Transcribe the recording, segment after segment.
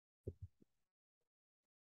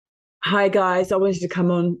Hi guys, I wanted to come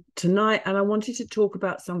on tonight and I wanted to talk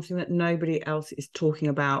about something that nobody else is talking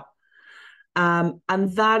about. And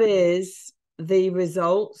that is the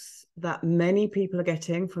results that many people are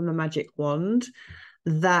getting from the magic wand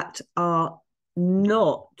that are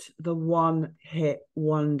not the one hit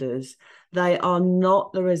wonders. They are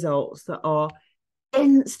not the results that are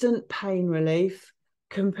instant pain relief,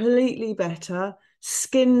 completely better,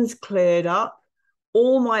 skin's cleared up,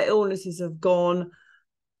 all my illnesses have gone,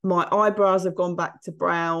 my eyebrows have gone back to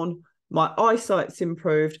brown, my eyesight's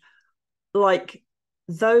improved. Like,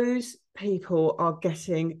 those people are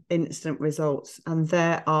getting instant results, and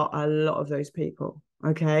there are a lot of those people.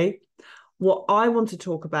 Okay. What I want to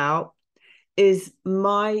talk about is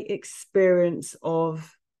my experience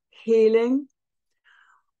of healing,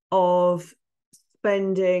 of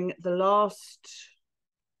spending the last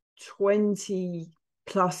 20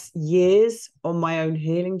 plus years on my own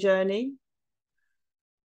healing journey.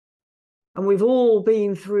 And we've all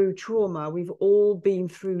been through trauma. We've all been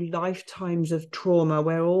through lifetimes of trauma.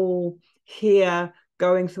 We're all here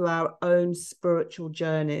going through our own spiritual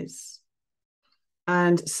journeys.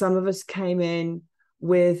 And some of us came in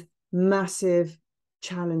with massive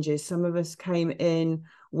challenges. Some of us came in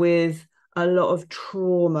with a lot of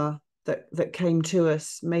trauma that came to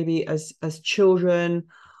us, maybe as children,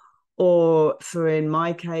 or for in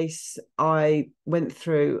my case, I went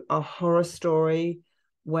through a horror story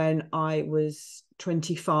when I was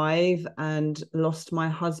 25 and lost my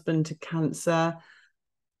husband to cancer.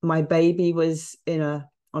 My baby was on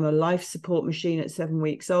a life support machine at 7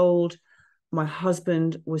 weeks old. My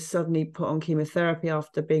husband was suddenly put on chemotherapy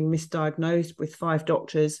after being misdiagnosed with 5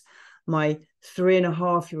 doctors. My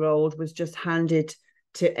 3.5-year-old was just handed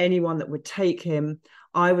to anyone that would take him.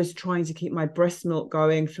 I was trying to keep my breast milk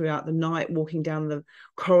going throughout the night, walking down the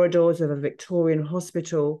corridors of a Victorian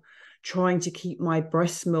hospital, trying to keep my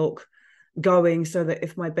breast milk going so that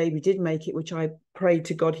if my baby did make it, which I prayed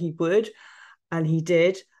to God he would, and he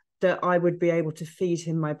did, that I would be able to feed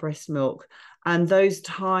him my breast milk. And those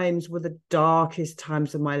times were the darkest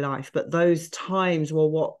times of my life, but those times were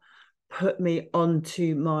what put me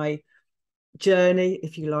onto my journey,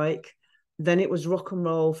 if you like. Then it was rock and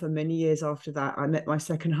roll for many years after that. I met my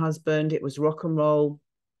second husband. It was rock and roll.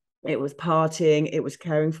 It was partying. It was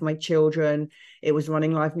caring for my children. It was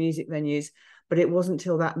running live music venues. But it wasn't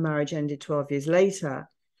till that marriage ended 12 years later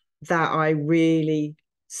that I really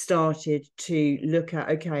started to look at,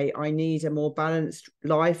 okay, I need a more balanced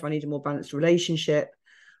life. I need a more balanced relationship.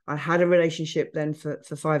 I had a relationship then for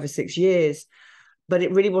 5 or 6 years, but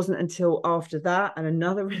it really wasn't until after that and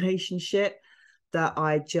another relationship that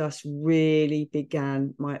I just really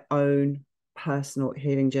began my own personal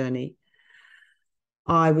healing journey.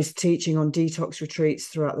 I was teaching on detox retreats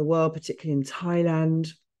throughout the world, particularly in Thailand.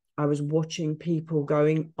 I was watching people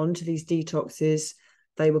going onto these detoxes.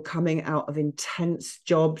 They were coming out of intense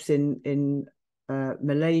jobs in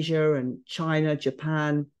Malaysia and China,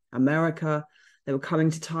 Japan, America. They were coming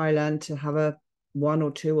to Thailand to have a 1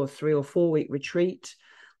 or 2 or 3 or 4 week retreat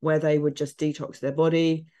where they would just detox their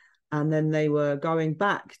body. And then they were going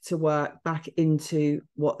back to work, back into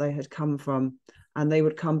what they had come from. And they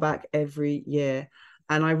would come back every year.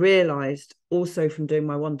 And I realized also from doing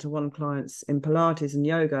my one-to-one clients in Pilates and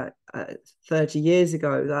yoga 30 years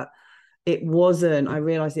ago that I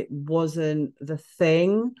realized it wasn't the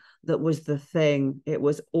thing that was the thing. It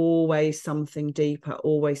was always something deeper,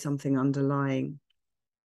 always something underlying.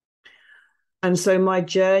 And so my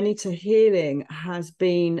journey to healing has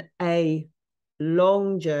been a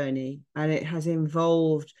long journey, and it has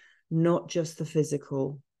involved not just the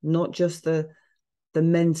physical, not just the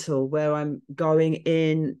mental, where I'm going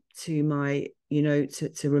in to my,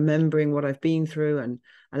 to remembering what I've been through and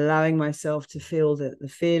allowing myself to feel the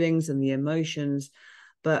feelings and the emotions,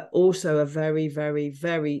 but also a very, very,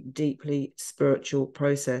 very deeply spiritual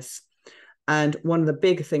process. And one of the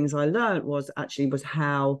big things I learned was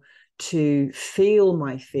how to feel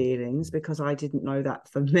my feelings, because I didn't know that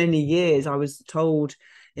for many years. I was told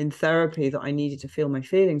in therapy that I needed to feel my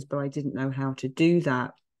feelings, but I didn't know how to do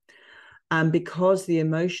that. And because the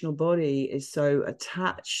emotional body is so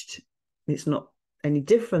attached, it's not any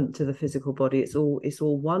different to the physical body. It's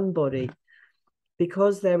all one body.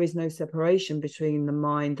 Because there is no separation between the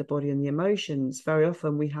mind, the body, and the emotions, very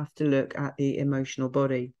often we have to look at the emotional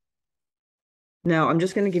body. Now, I'm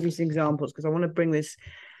just going to give you some examples because I want to bring this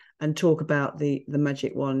and talk about the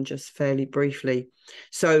magic wand just fairly briefly.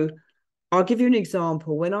 So I'll give you an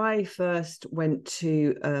example. When I first went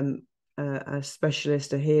to a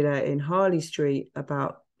specialist, a healer in Harley Street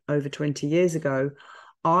about over 20 years ago,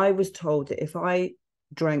 I was told that if I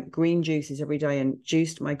drank green juices every day and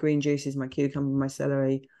juiced my green juices, my cucumber, my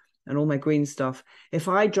celery, and all my green stuff, if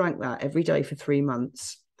I drank that every day for 3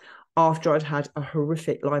 months, after I'd had a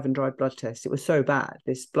horrific live and dried blood test, it was so bad.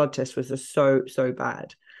 This blood test was just so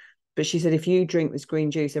bad. But she said, if you drink this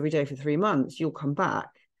green juice every day for 3 months, you'll come back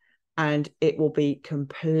and it will be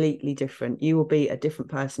completely different. You will be a different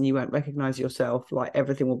person. You won't recognize yourself. Like,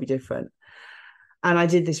 everything will be different. And I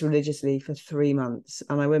did this religiously for 3 months.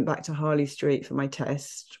 And I went back to Harley Street for my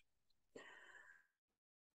test.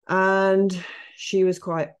 And she was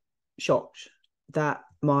quite shocked that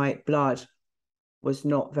my blood was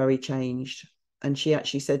not very changed. And she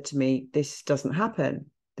actually said to me, this doesn't happen,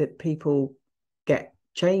 that people get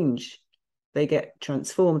changed. They get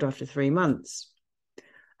transformed after 3 months.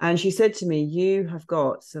 And she said to me, you have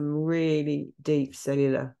got some really deep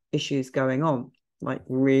cellular issues going on, like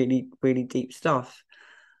really, really deep stuff.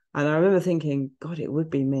 And I remember thinking, God, it would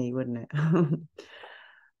be me, wouldn't it?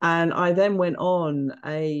 And I then went on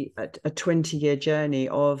a 20-year journey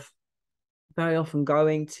of very often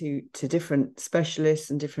going to different specialists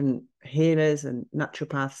and different healers and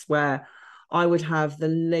naturopaths, where I would have the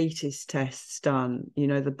latest tests done, you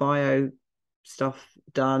know, the bio stuff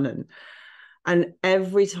done. And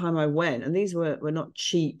every time I went, and these were not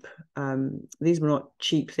cheap, these were not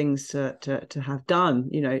cheap things to have done,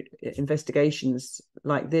 you know, investigations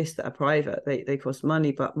like this that are private, they cost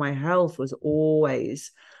money, but my health was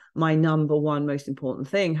always my number one most important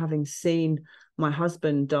thing, having seen my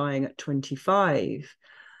husband dying at 25,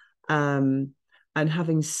 and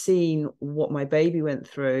having seen what my baby went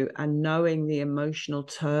through, and knowing the emotional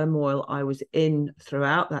turmoil I was in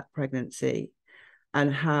throughout that pregnancy,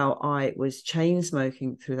 and how I was chain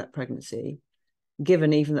smoking through that pregnancy,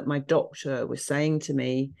 given even that my doctor was saying to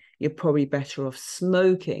me, you're probably better off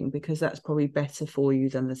smoking because that's probably better for you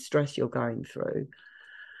than the stress you're going through.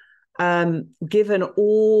 Given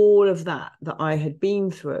all of that I had been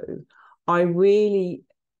through, I really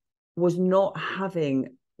was not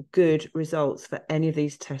having good results for any of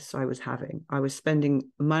these tests I was having. I was spending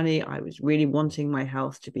money. I was really wanting my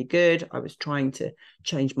health to be good. I was trying to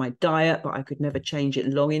change my diet, but I could never change it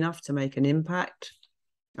long enough to make an impact.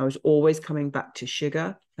 I was always coming back to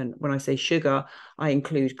sugar. And when I say sugar, I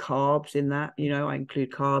include carbs in that. You know, I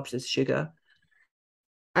include carbs as sugar.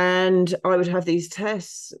 And I would have these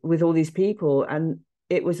tests with all these people, and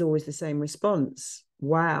it was always the same response.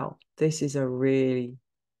 Wow, this is a really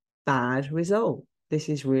bad result. This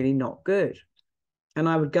is really not good. And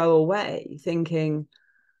I would go away thinking,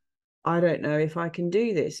 I don't know if I can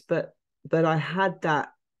do this, but I had that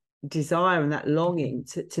desire and that longing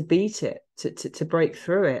to beat it, to break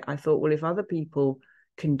through it. I thought, well, if other people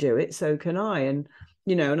can do it, so can I. And,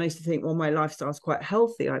 you know, and I used to think, well, my lifestyle's quite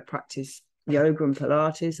healthy. I practice yoga and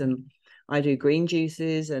Pilates, and I do green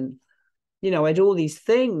juices, and, you know, I do all these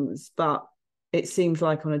things, but it seems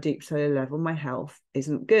like on a deep cellular level, my health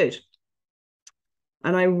isn't good.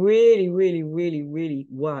 And I really, really, really, really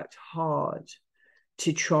worked hard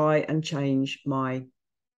to try and change my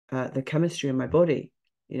the chemistry in my body.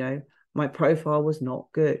 You know, my profile was not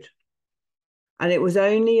good. And it was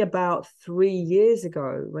only about 3 years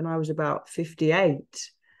ago, when I was about 58,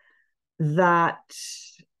 that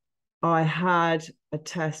I had a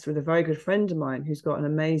test with a very good friend of mine who's got an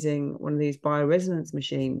amazing one of these bioresonance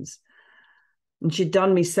machines. And she'd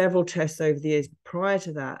done me several tests over the years prior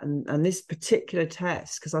to that. And this particular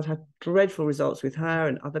test, because I'd had dreadful results with her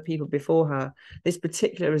and other people before her, this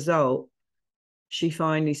particular result, she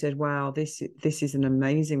finally said, wow, this is an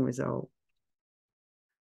amazing result.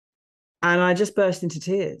 And I just burst into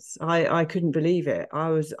tears. I couldn't believe it.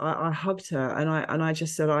 I hugged her, and I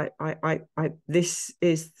just said, I this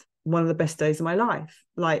is one of the best days of my life.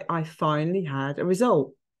 Like, I finally had a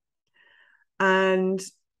result. And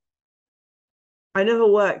I never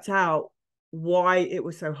worked out why it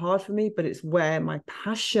was so hard for me, but it's where my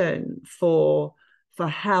passion for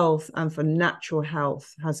health and for natural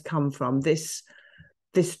health has come from. This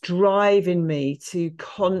drive in me to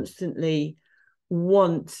constantly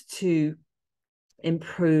want to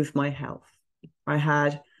improve my health. I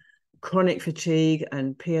had chronic fatigue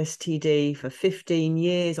and PSTD for 15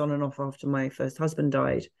 years on and off after my first husband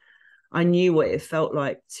died. I knew what it felt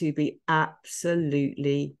like to be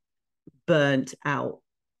absolutely burnt out,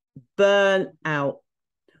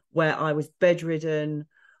 where I was bedridden,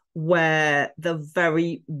 where the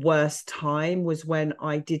very worst time was when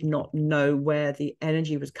I did not know where the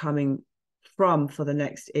energy was coming from for the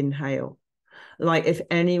next inhale. Like, if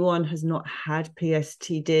anyone has not had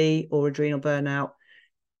PSTD or adrenal burnout,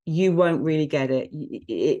 you won't really get it.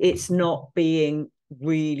 It's not being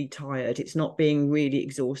really tired. It's not being really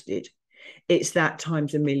exhausted. It's that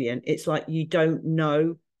times a million. It's like you don't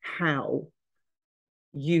know how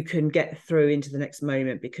you can get through into the next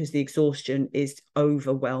moment, because the exhaustion is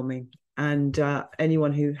overwhelming. And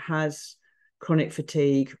anyone who has chronic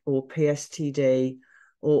fatigue or PSTD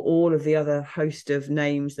or all of the other host of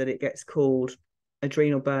names that it gets called,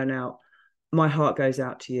 adrenal burnout, my heart goes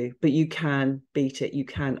out to you. But you can beat it, you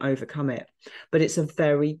can overcome it. But it's a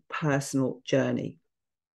very personal journey.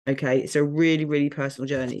 Okay, it's a really, really personal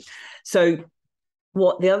journey. So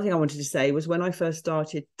the other thing I wanted to say was, when I first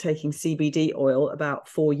started taking CBD oil about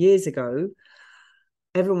 4 years ago,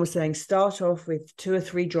 everyone was saying start off with 2 or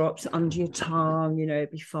 3 drops under your tongue,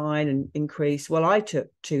 it'd be fine, and increase. Well, I took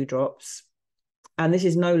 2 drops, and this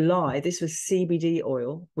is no lie, this was CBD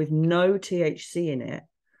oil with no THC in it.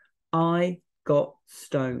 I got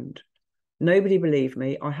stoned. Nobody believed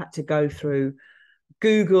me. I had to go through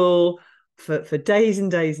Google for days and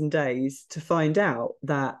days and days to find out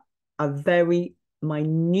that a very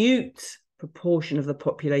minute proportion of the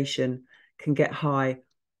population can get high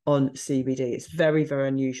on CBD. It's very, very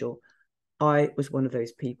unusual. I was one of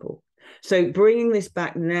those people. So bringing this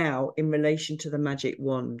back now in relation to the magic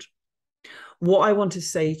wand, what I want to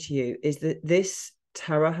say to you is that this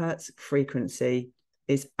terahertz frequency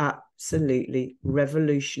is absolutely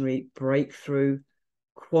revolutionary, breakthrough,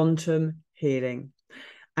 quantum healing.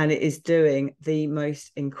 And it is doing the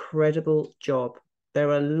most incredible job.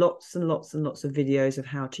 There are lots and lots and lots of videos of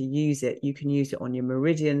how to use it. You can use it on your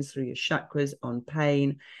meridians, through your chakras, on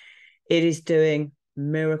pain. It is doing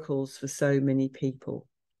miracles for so many people.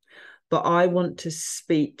 But I want to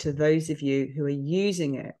speak to those of you who are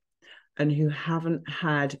using it and who haven't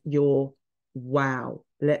had your wow.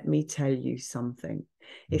 Let me tell you something.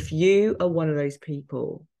 If you are one of those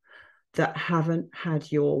people that haven't had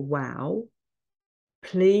your wow,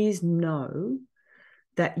 please know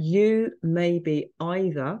that you may be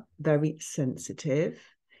either very sensitive,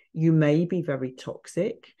 you may be very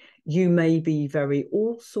toxic, you may be very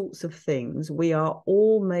all sorts of things. We are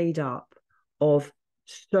all made up of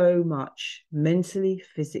so much, mentally,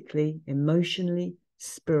 physically, emotionally,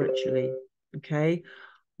 spiritually. Okay.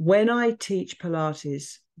 When I teach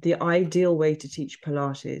Pilates, the ideal way to teach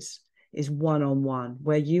Pilates is one-on-one,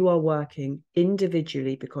 where you are working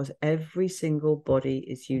individually, because every single body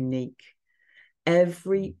is unique.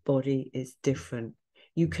 Every body is different.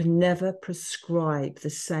 You can never prescribe the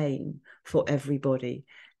same for everybody.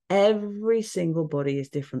 Every single body is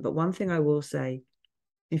different. But one thing I will say,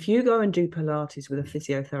 if you go and do Pilates with a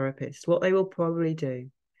physiotherapist, what they will probably do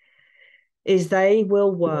is they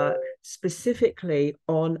will work specifically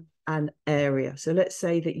on an area. So let's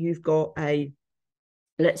say that you've got a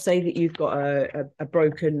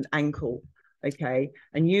broken ankle, okay,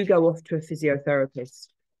 and you go off to a physiotherapist.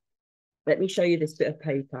 Let me show you this bit of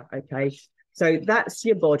paper, okay? So that's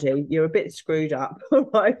your body. You're a bit screwed up,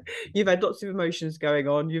 right? You've had lots of emotions going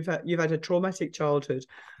on. You've had a traumatic childhood.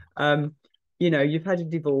 You've had a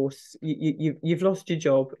divorce. You've lost your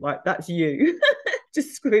job. Like, that's you,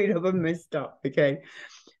 just screwed up and messed up, okay?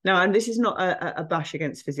 Now, and this is not a bash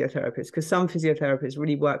against physiotherapists, because some physiotherapists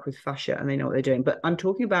really work with fascia and they know what they're doing. But I'm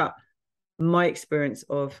talking about my experience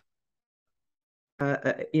of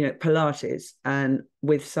Pilates and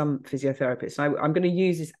with some physiotherapists. I'm going to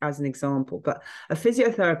use this as an example, but a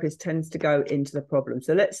physiotherapist tends to go into the problem.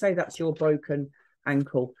 So let's say that's your broken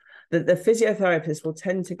ankle. The physiotherapist will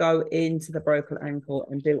tend to go into the broken ankle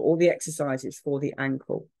and do all the exercises for the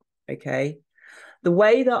ankle. Okay. The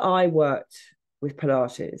way that I worked with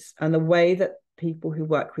Pilates and the way that people who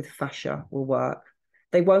work with fascia will work,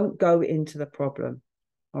 they won't go into the problem.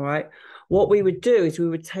 All right. What we would do is we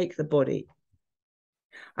would take the body,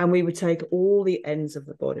 and we would take all the ends of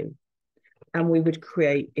the body, and we would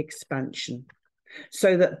create expansion,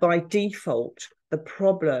 so that by default, the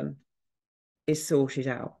problem is sorted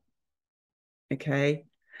out. Okay.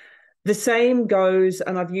 The same goes,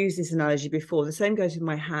 and I've used this analogy before, the same goes with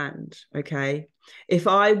my hand. Okay. If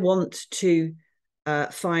I want to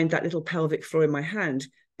find that little pelvic floor in my hand,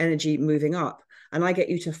 energy moving up, and I get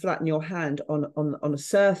you to flatten your hand on a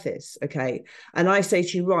surface, okay, and I say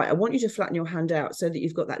to you, right, I want you to flatten your hand out so that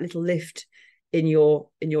you've got that little lift in your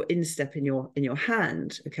instep in your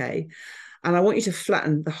hand, okay, and I want you to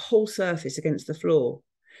flatten the whole surface against the floor.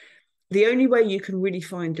 The only way you can really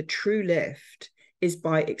find the true lift is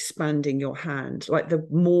by expanding your hand. Like, the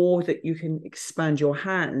more that you can expand your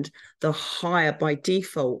hand, the higher by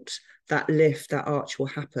default that lift, that arch will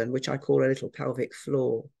happen, which I call a little pelvic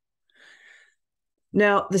floor.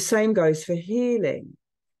 Now, the same goes for healing.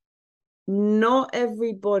 Not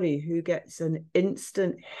everybody who gets an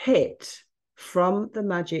instant hit from the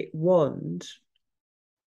magic wand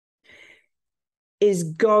is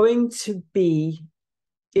going to be,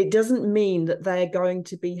 it doesn't mean that they're going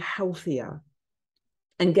to be healthier.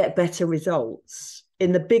 and get better results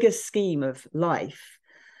in the bigger scheme of life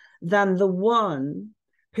than the one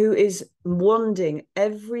who is wanding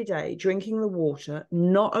every day, drinking the water,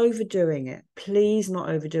 not overdoing it. Please, not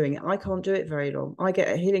overdoing it. I can't do it very long. I get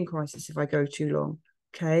a healing crisis if I go too long.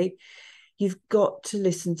 Okay. You've got to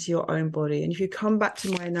listen to your own body. And if you come back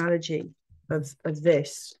to my analogy of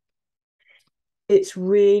this, it's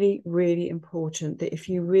really, really important that if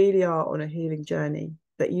you really are on a healing journey,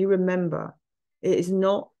 that you remember it is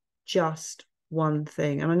not just one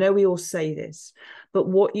thing. And I know we all say this, but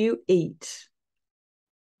what you eat,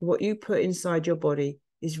 what you put inside your body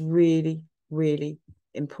is really, really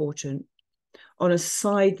important. On a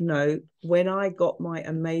side note, when I got my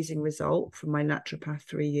amazing result from my naturopath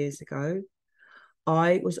 3 years ago,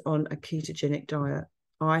 I was on a ketogenic diet.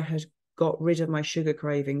 I had got rid of my sugar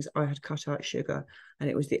cravings. I had cut out sugar, and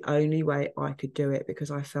it was the only way I could do it because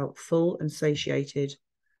I felt full and satiated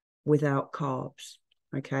without carbs.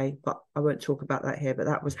 Okay, but I won't talk about that here, but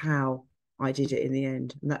that was how I did it in the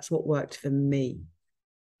end. And that's what worked for me.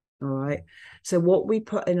 All right. So what we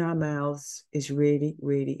put in our mouths is really,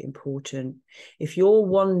 really important. If you're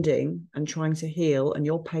wanting and trying to heal and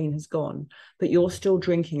your pain has gone, but you're still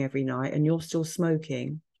drinking every night and you're still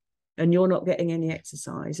smoking and you're not getting any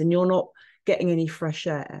exercise and you're not getting any fresh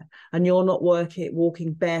air and you're not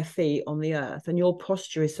walking bare feet on the earth and your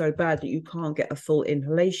posture is so bad that you can't get a full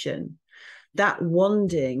inhalation, that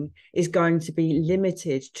wanting is going to be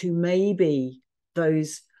limited to maybe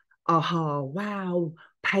those aha, wow,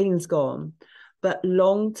 pain's gone. But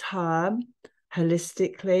long term,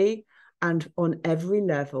 holistically, and on every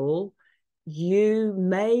level, you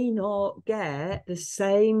may not get the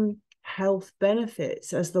same health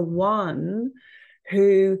benefits as the one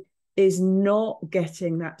who is not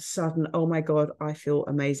getting that sudden, oh my God, I feel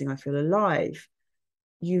amazing, I feel alive.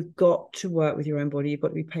 You've got to work with your own body. You've got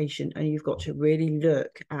to be patient, and you've got to really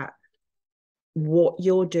look at what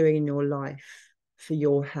you're doing in your life for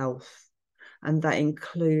your health. And that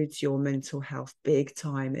includes your mental health big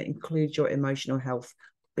time. It includes your emotional health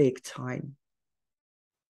big time.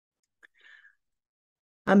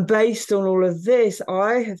 And based on all of this,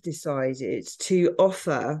 I have decided to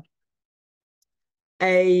offer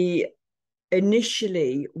a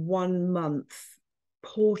initially 1 month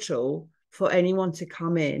portal for anyone to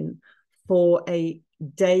come in for a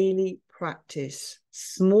daily practice,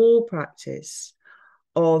 small practice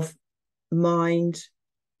of mind,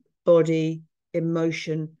 body,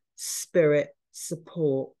 emotion, spirit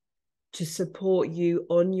support to support you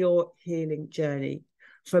on your healing journey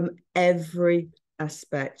from every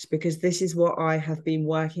aspect, because this is what I have been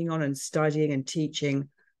working on and studying and teaching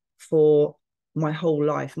for my whole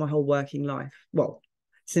life, my whole working life. Well,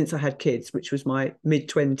 since I had kids, which was my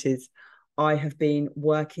mid-20s, I have been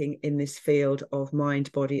working in this field of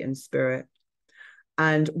mind, body, and spirit.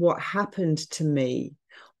 And what happened to me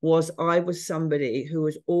was I was somebody who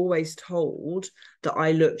was always told that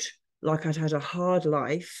I looked like I'd had a hard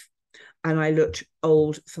life and I looked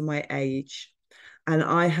old for my age. And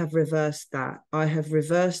I have reversed that. I have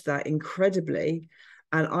reversed that incredibly.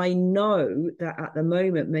 And I know that at the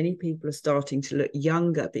moment, many people are starting to look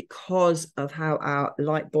younger because of how our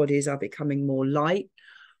light bodies are becoming more light.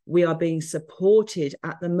 We are being supported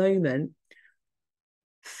at the moment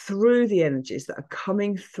through the energies that are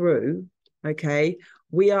coming through. Okay.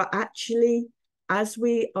 We are actually, as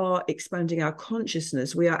we are expanding our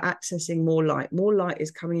consciousness, we are accessing more light. More light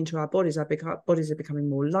is coming into our bodies. Our bodies are becoming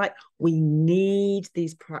more light. We need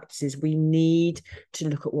these practices. We need to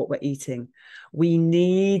look at what we're eating. We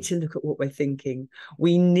need to look at what we're thinking.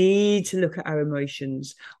 We need to look at our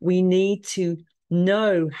emotions. We need to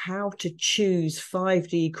know how to choose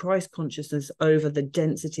 5D Christ consciousness over the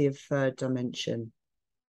density of third dimension.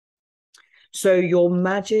 So your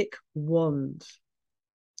magic wand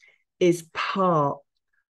is part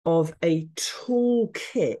of a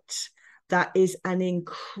toolkit that is an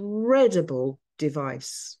incredible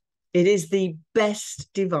device. It is the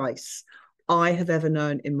best device I have ever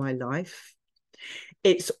known in my life.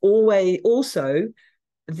 It's always also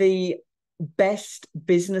the best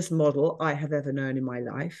business model I have ever known in my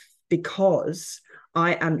life, because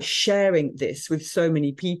I am sharing this with so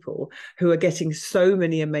many people who are getting so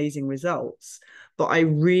many amazing results. But I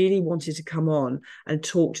really wanted to come on and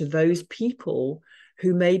talk to those people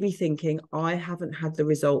who may be thinking, I haven't had the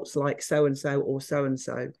results like so-and-so or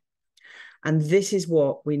so-and-so. And this is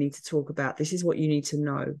what we need to talk about. This is what you need to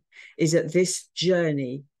know, is that this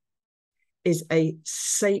journey is a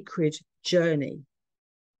sacred journey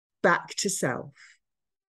back to self,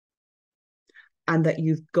 and that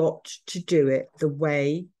you've got to do it the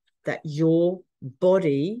way that your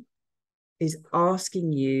body is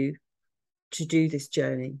asking you to do this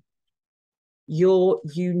journey. Your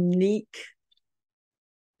unique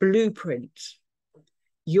blueprint,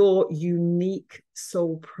 your unique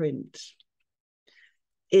soul print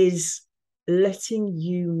is letting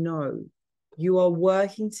you know you are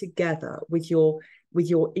working together with your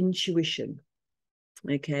intuition,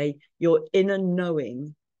 okay, your inner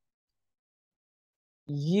knowing.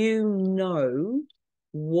 You know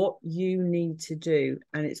what you need to do,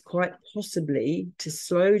 and it's quite possibly to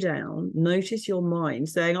slow down, notice your mind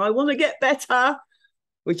saying, I want to get better,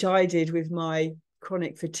 which I did with my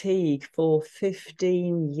chronic fatigue for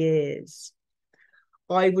 15 years.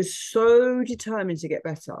 I was so determined to get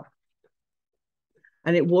better.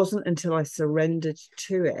 And it wasn't until I surrendered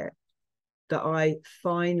to it that I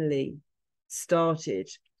finally started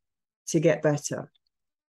to get better.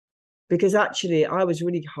 Because actually, I was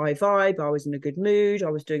really high vibe. I was in a good mood. I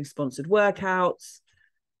was doing sponsored workouts.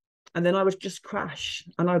 And then I would just crash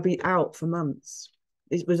and I'd be out for months.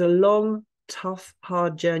 It was a long, tough,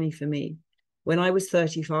 hard journey for me. When I was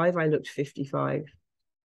 35, I looked 55.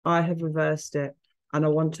 I have reversed it, and I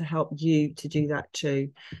want to help you to do that too.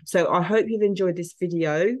 So I hope you've enjoyed this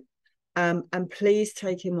video. And please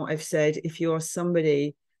take in what I've said if you are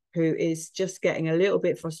somebody who is just getting a little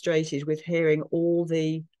bit frustrated with hearing all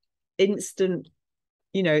the instant,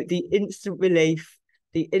 the instant relief,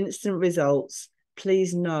 the instant results.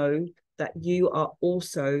 Please know that you are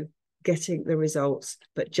also getting the results,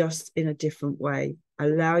 but just in a different way.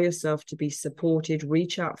 Allow yourself to be supported,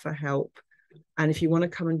 reach out for help. And if you want to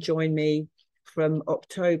come and join me from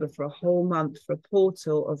October for a whole month for a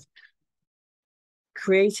portal of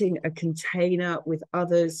creating a container with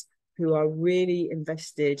others who are really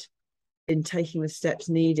invested in taking the steps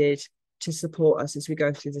needed to support us as we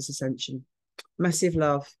go through this ascension. Massive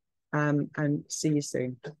love, and see you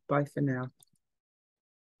soon. Bye for now.